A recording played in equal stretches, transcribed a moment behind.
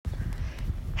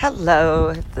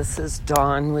Hello, this is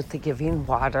Dawn with The Giving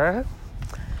Water.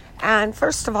 And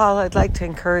first of all, I'd like to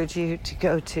encourage you to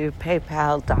go to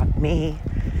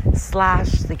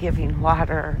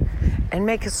paypal.me/thegivingwater and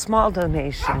make a small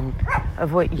donation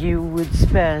of what you would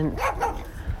spend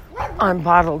on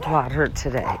bottled water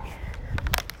today.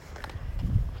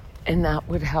 And that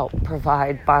would help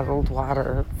provide bottled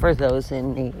water for those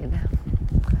in need.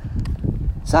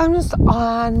 So I'm just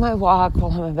on my walk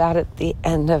while I'm about at the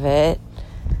end of it.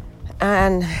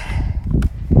 And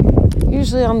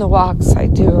usually on the walks, I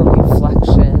do a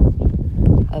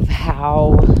reflection of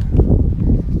how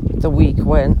the week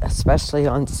went, especially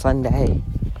on Sunday.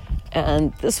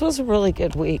 And this was a really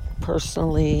good week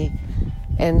personally,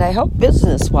 and I hope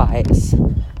business-wise.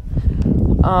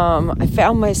 I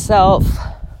found myself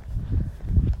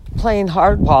playing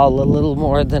hardball a little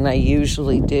more than I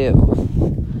usually do.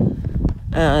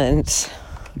 And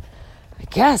I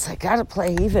guess I got to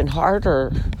play even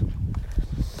harder.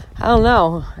 I don't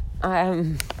know.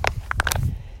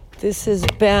 This has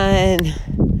been,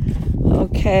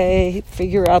 okay,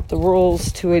 figure out the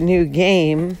rules to a new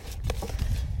game.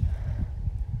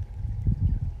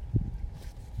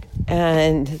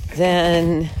 And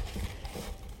then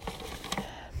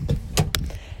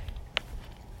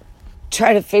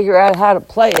try to figure out how to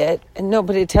play it. And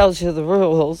nobody tells you the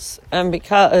rules. And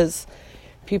because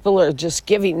people are just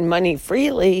giving money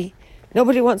freely,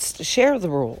 nobody wants to share the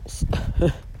rules.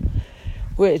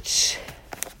 Which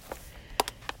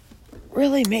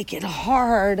really make it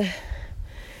hard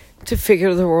to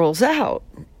figure the rules out.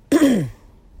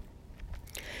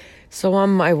 So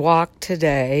on my walk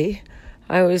today,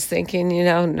 I was thinking,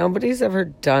 nobody's ever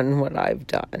done what I've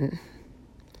done.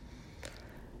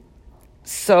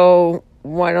 So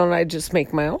why don't I just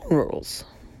make my own rules?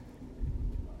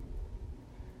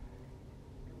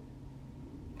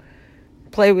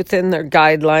 Play within their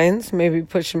guidelines, maybe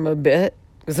push them a bit,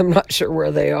 because I'm not sure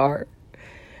where they are.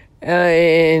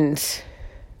 And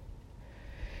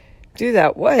do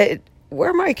that. Where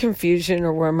my confusion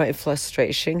or where my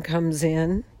frustration comes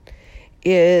in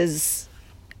is,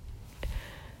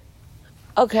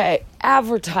 okay,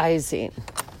 advertising,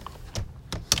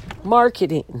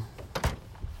 marketing,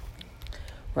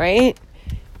 right?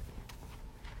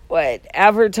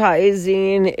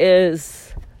 Advertising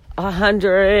is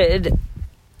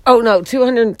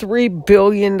 $203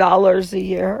 billion a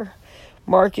year.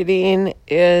 Marketing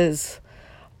is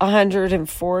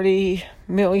 $140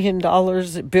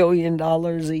 billion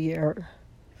a year.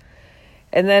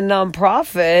 And then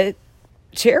nonprofit,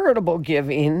 charitable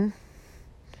giving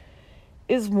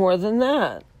is more than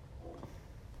that.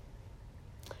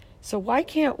 So why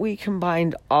can't we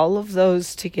combine all of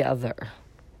those together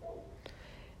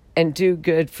and do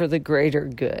good for the greater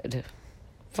good?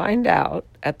 Find out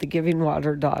at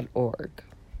thegivingwater.org.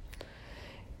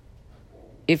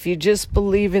 If you just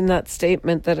believe in that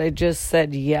statement that I just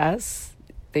said yes,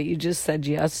 that you just said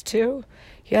yes to,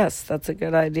 yes, that's a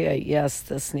good idea. Yes,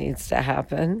 this needs to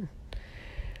happen.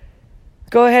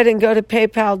 Go ahead and go to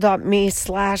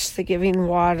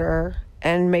paypal.me/thegivingwater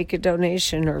and make a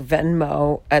donation, or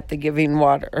Venmo at The Giving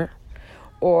Water,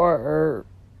 or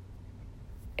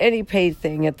any paid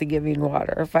thing at The Giving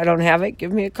Water. If I don't have it,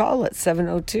 give me a call at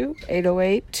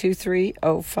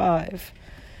 702-808-2305.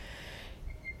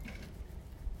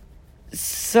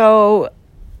 So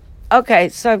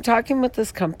I'm talking with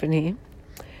this company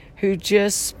who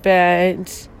just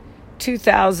spent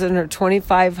 $2,000 or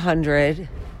 $2,500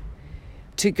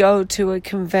 to go to a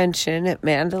convention at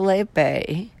Mandalay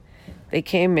Bay. They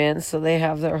came in, so they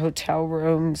have their hotel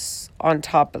rooms on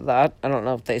top of that. I don't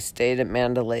know if they stayed at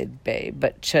Mandalay Bay,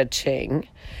 but cha-ching.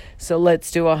 So let's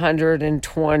do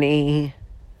 $120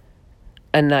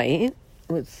 a night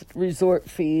with resort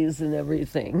fees and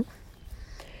everything.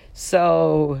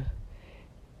 So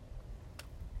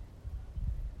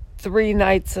 3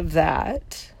 nights of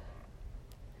that.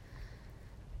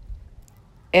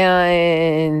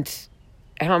 And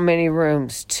how many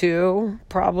rooms? 2,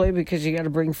 probably, because you got to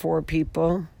bring 4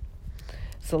 people.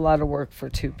 It's a lot of work for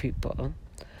 2 people.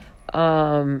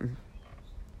 Okay,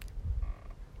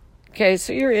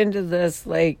 so you're into this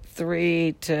like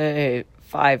 $3,000 to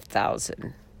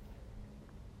 $5,000.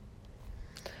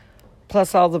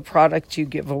 Plus all the product you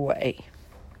give away,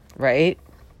 right?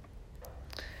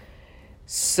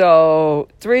 So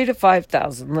 $3,000 to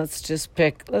 $5,000. Let's just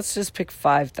pick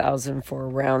 $5,000 for a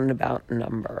roundabout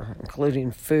number,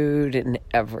 including food and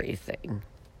everything.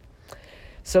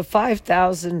 So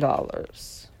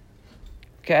 $5,000.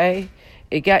 Okay,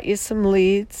 it got you some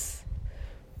leads,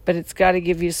 but it's got to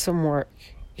give you some work.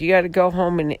 You got to go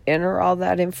home and enter all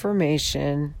that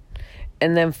information,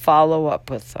 and then follow up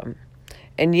with them.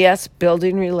 And yes,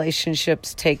 building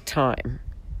relationships take time.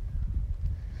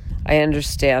 I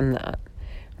understand that.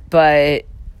 But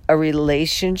a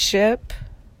relationship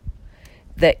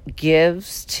that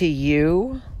gives to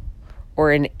you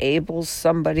or enables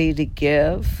somebody to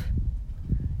give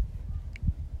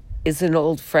is an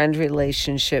old friend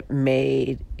relationship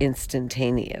made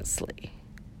instantaneously.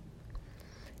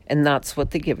 And that's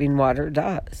what the Giving Water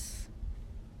does.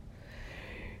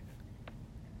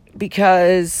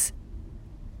 Because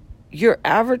you're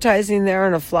advertising there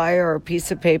on a flyer or a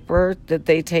piece of paper that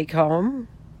they take home.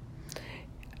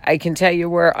 I can tell you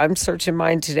where I'm searching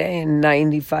mine today, and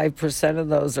 95% of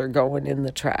those are going in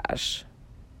the trash.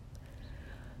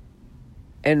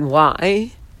 And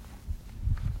why?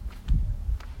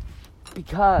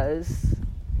 Because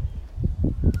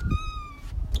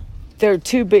they're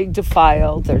too big to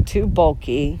file. They're too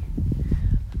bulky.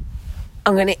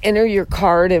 I'm going to enter your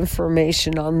card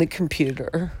information on the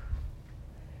computer.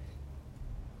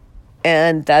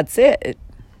 And that's it.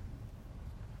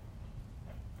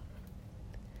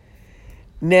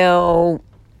 Now,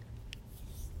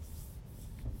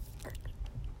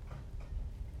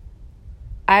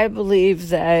 I believe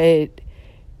that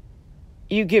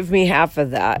you give me half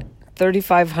of that,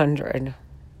 $3,500.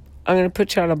 I'm going to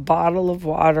put you on a bottle of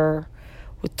water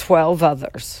with 12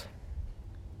 others.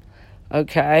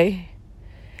 Okay?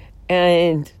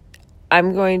 And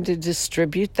I'm going to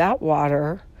distribute that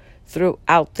water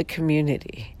throughout the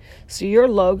community. So your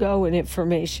logo and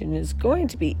information is going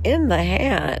to be in the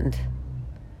hand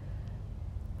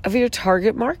of your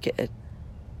target market.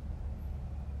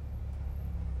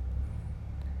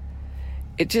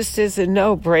 It just is a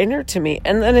no-brainer to me.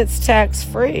 And then it's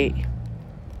tax-free.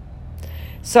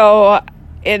 So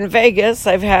in Vegas,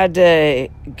 I've had to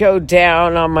go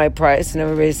down on my price, and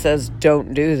everybody says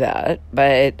don't do that.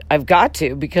 But I've got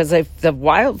to, because the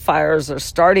wildfires are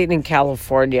starting in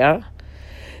California.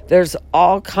 There's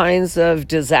all kinds of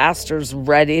disasters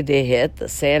ready to hit. The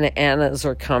Santa Anas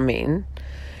are coming.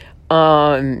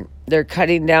 They're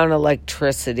cutting down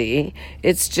electricity.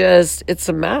 It's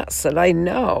a mess. And I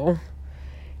know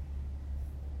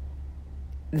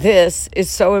this is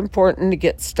so important to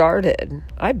get started.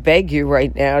 I beg you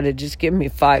right now to just give me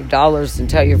 $5 and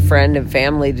tell your friend and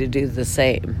family to do the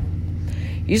same.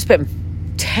 You spend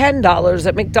 $10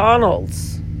 at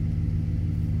McDonald's.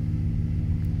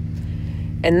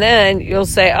 And then you'll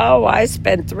say, oh, I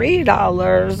spent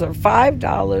 $3 or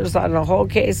 $5 on a whole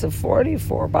case of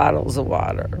 44 bottles of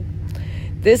water.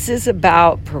 This is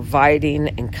about providing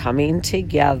and coming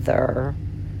together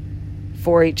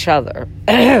for each other.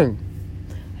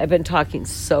 I've been talking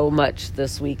so much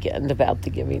this weekend about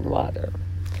the Giving Water.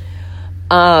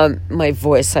 My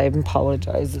voice, I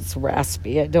apologize, it's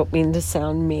raspy. I don't mean to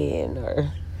sound mean,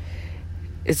 or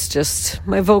it's just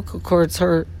my vocal cords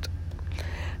hurt.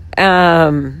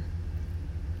 I'm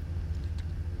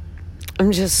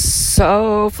just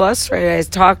so frustrated. I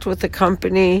talked with the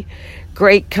company,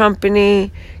 great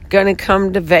company, gonna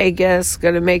come to Vegas,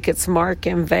 gonna make its mark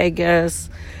in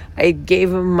Vegas. I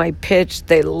gave them my pitch.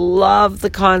 They love the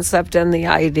concept and the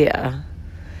idea.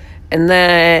 And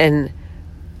then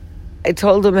I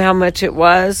told them how much it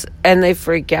was, and they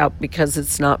freak out because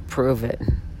it's not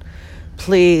proven.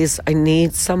 Please, I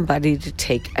need somebody to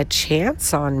take a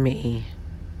chance on me.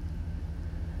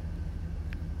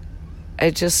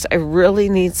 I really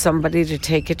need somebody to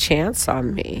take a chance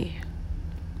on me.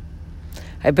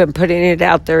 I've been putting it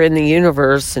out there in the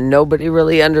universe, and nobody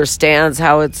really understands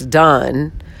how it's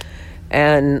done.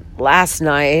 And last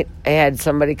night, I had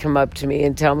somebody come up to me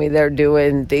and tell me they're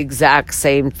doing the exact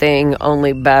same thing,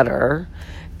 only better.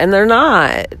 And they're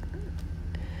not.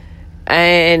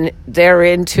 And they're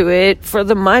into it for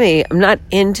the money. I'm not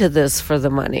into this for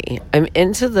the money. I'm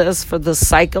into this for the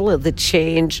cycle of the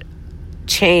chain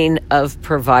of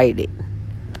providing.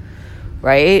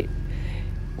 Right?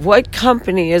 What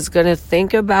company is going to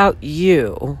think about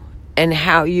you and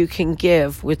how you can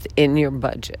give within your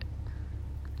budget?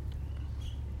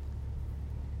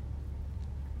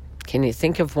 Can you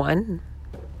think of one?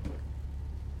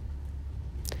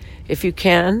 If you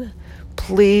can,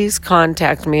 please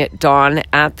contact me at Dawn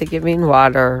at The Giving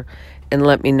Water and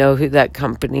let me know who that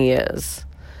company is,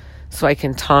 so I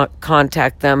can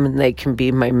contact them and they can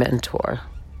be my mentor.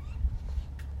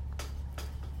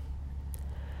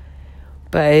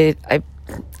 But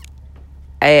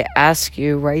I ask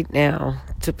you right now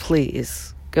to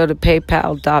please go to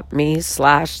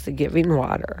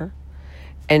paypal.me/thegivingwater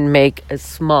and make a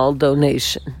small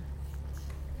donation.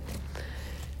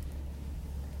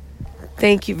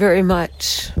 Thank you very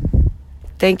much.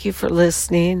 Thank you for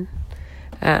listening.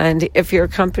 And if you're a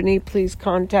company, please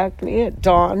contact me at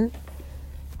Dawn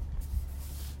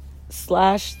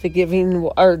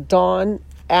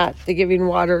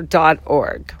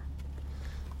dawn@thegivingwater.org.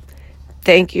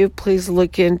 Thank you. Please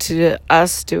look into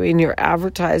us doing your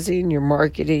advertising, your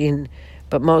marketing,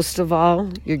 but most of all,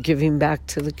 you're giving back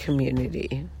to the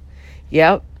community.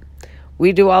 Yep.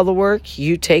 We do all the work.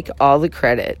 You take all the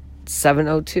credit.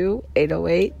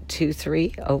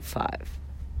 702-808-2305.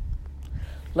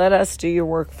 Let us do your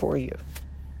work for you.